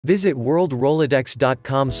Visit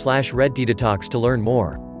worldrolodex.com/redteadetox to learn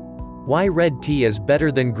more. Why red tea is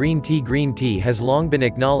better than green tea. Green tea has long been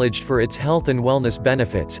acknowledged for its health and wellness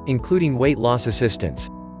benefits, including weight loss assistance.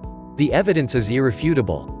 The evidence is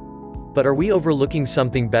irrefutable. But are we overlooking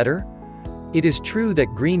something better? It is true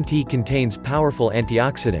that green tea contains powerful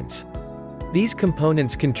antioxidants. These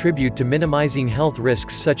components contribute to minimizing health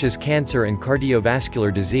risks such as cancer and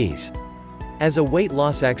cardiovascular disease. As a weight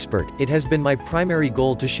loss expert, it has been my primary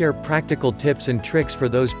goal to share practical tips and tricks for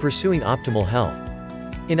those pursuing optimal health.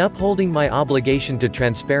 In upholding my obligation to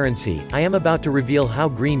transparency, I am about to reveal how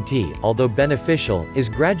green tea, although beneficial, is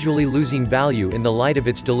gradually losing value in the light of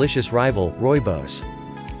its delicious rival, rooibos.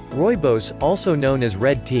 Rooibos, also known as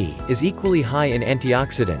red tea, is equally high in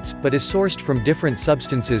antioxidants, but is sourced from different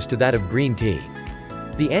substances to that of green tea.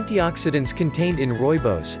 The antioxidants contained in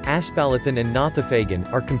rooibos, asparagine and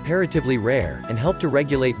nothofagan, are comparatively rare, and help to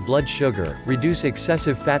regulate blood sugar, reduce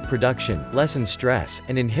excessive fat production, lessen stress,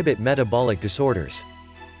 and inhibit metabolic disorders.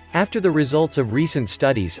 After the results of recent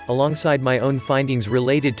studies, alongside my own findings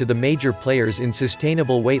related to the major players in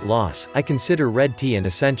sustainable weight loss, I consider red tea an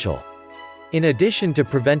essential. In addition to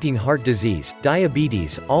preventing heart disease,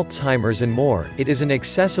 diabetes, Alzheimer's and more, it is an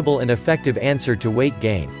accessible and effective answer to weight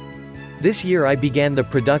gain. This year I began the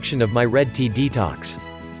production of my red tea detox.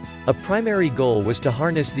 A primary goal was to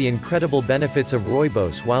harness the incredible benefits of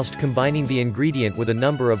rooibos whilst combining the ingredient with a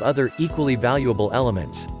number of other, equally valuable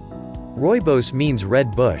elements. Rooibos means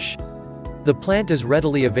red bush. The plant is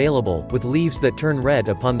readily available, with leaves that turn red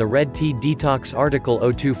upon the red tea detox article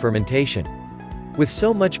O2 fermentation. With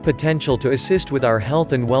so much potential to assist with our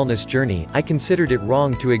health and wellness journey, I considered it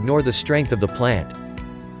wrong to ignore the strength of the plant.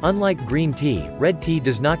 Unlike green tea, red tea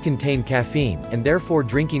does not contain caffeine, and therefore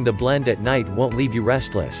drinking the blend at night won't leave you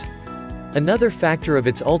restless. Another factor of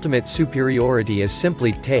its ultimate superiority is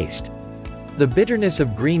simply taste. The bitterness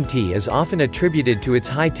of green tea is often attributed to its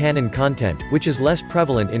high tannin content, which is less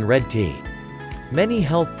prevalent in red tea. Many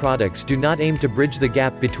health products do not aim to bridge the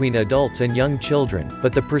gap between adults and young children,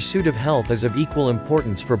 but the pursuit of health is of equal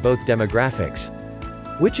importance for both demographics.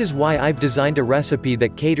 Which is why I've designed a recipe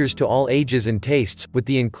that caters to all ages and tastes, with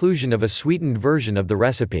the inclusion of a sweetened version of the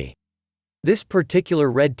recipe. This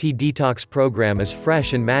particular red tea detox program is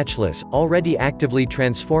fresh and matchless, already actively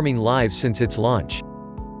transforming lives since its launch.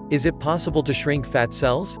 Is it possible to shrink fat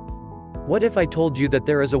cells? What if I told you that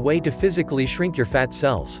there is a way to physically shrink your fat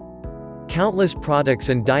cells? Countless products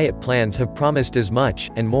and diet plans have promised as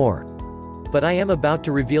much, and more. But I am about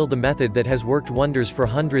to reveal the method that has worked wonders for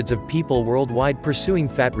hundreds of people worldwide pursuing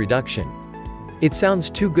fat reduction. It sounds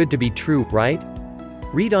too good to be true, right?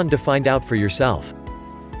 Read on to find out for yourself.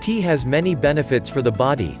 Tea has many benefits for the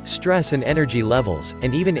body, stress and energy levels,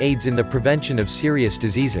 and even aids in the prevention of serious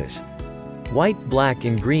diseases. White, black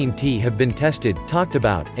and green tea have been tested, talked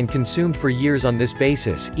about, and consumed for years on this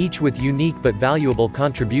basis, each with unique but valuable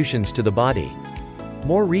contributions to the body.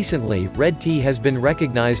 More recently, red tea has been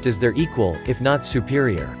recognized as their equal, if not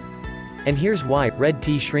superior. And here's why: red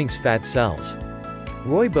tea shrinks fat cells.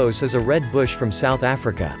 Rooibos is a red bush from South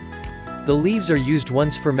Africa. The leaves are used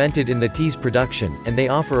once fermented in the tea's production, and they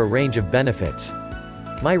offer a range of benefits.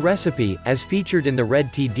 My recipe, as featured in the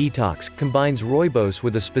red tea detox, combines rooibos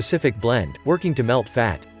with a specific blend, working to melt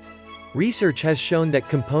fat. Research has shown that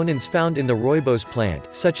components found in the rooibos plant,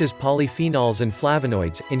 such as polyphenols and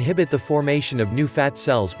flavonoids, inhibit the formation of new fat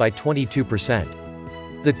cells by 22%.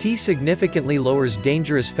 The tea significantly lowers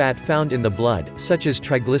dangerous fat found in the blood, such as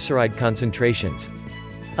triglyceride concentrations.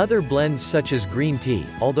 Other blends such as green tea,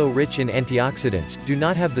 although rich in antioxidants, do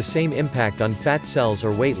not have the same impact on fat cells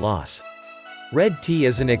or weight loss. Red tea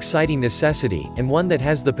is an exciting necessity, and one that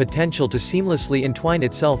has the potential to seamlessly entwine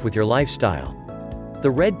itself with your lifestyle. The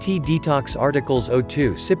red tea detox articles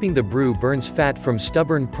O2 sipping the brew burns fat from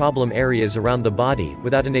stubborn problem areas around the body,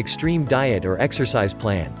 without an extreme diet or exercise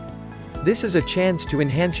plan. This is a chance to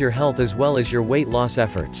enhance your health as well as your weight loss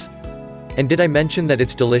efforts. And did I mention that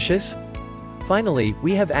it's delicious? Finally,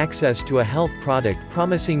 we have access to a health product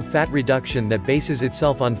promising fat reduction that bases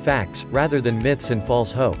itself on facts, rather than myths and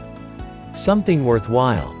false hope. Something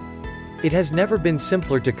worthwhile. It has never been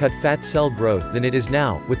simpler to cut fat cell growth than it is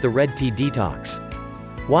now, with the red tea detox.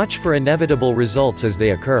 Watch for inevitable results as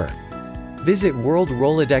they occur. Visit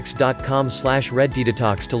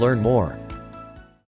worldrolodex.com/redteadetox to learn more.